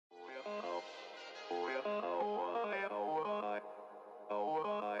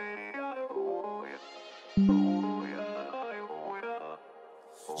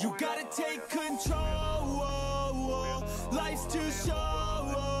You gotta take control, life's too short.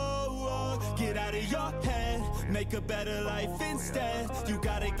 Get out of your head, make a better life instead. You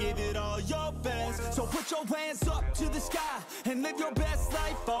gotta give it all your best. So put your hands up to the sky and live your best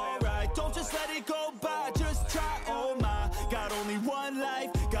life, alright. Don't just let it go by, just try, oh my. Got only one life,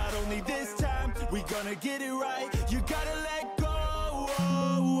 got only this time. We gonna get it right. You gotta let go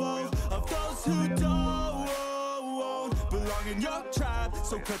of those who don't belong in your tribe.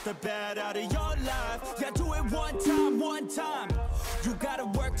 So cut the bad out of your life. Yeah, do it one time, one time. You gotta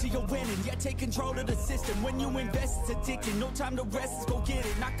work till you're winning. Yeah, take control of the system. When you invest, it's addicting. No time to rest, let's go get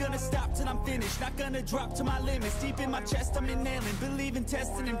it. Not gonna stop till I'm finished. Not gonna drop to my limits. Deep in my chest, I'm inhaling. Believe in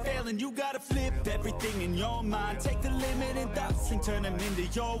testing and failing. You gotta flip everything in your mind. Take the limiting thoughts and turn them into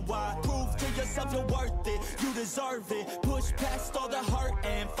your why. Prove to yourself you're worth it. You deserve it. Push past all the hurt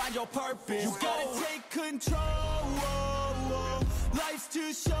and find your purpose. You gotta take control. Life's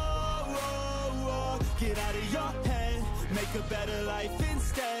too short. Get out of your head, make a better life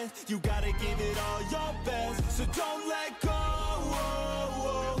instead. You gotta give it all your best. So don't let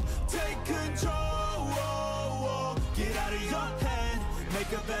go. Take control. Get out of your head,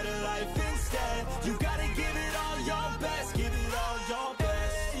 make a better life instead. You gotta give it all your best. Give it all your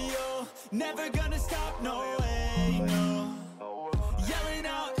best. You're never gonna stop, no way, no. Yelling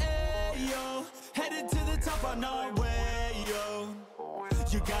out, ayo, headed to the top on our way, yo.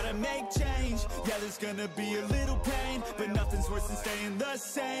 You gotta make change, yeah, there's gonna be a little pain, but nothing's worse than staying the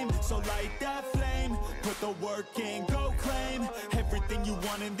same. So light that flame, put the work in, go claim everything you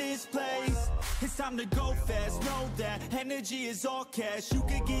want in this place. It's time to go fast, know that energy is all cash. You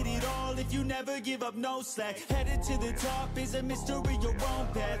could get it all if you never give up, no slack. Headed to the top is a mystery, your own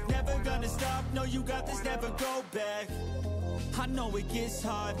path. Never gonna stop, no, you got this, never go back. I know it gets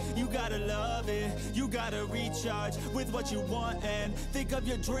hard, you gotta love it. You gotta recharge with what you want and think of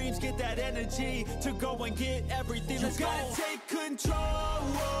your dreams. Get that energy to go and get everything. Let's go. You gotta take control.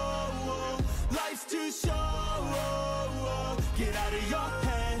 Life's too short. Get out of your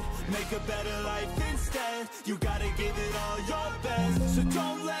head, make a better life instead. You gotta give it all your best. So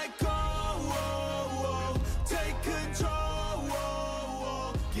don't let go.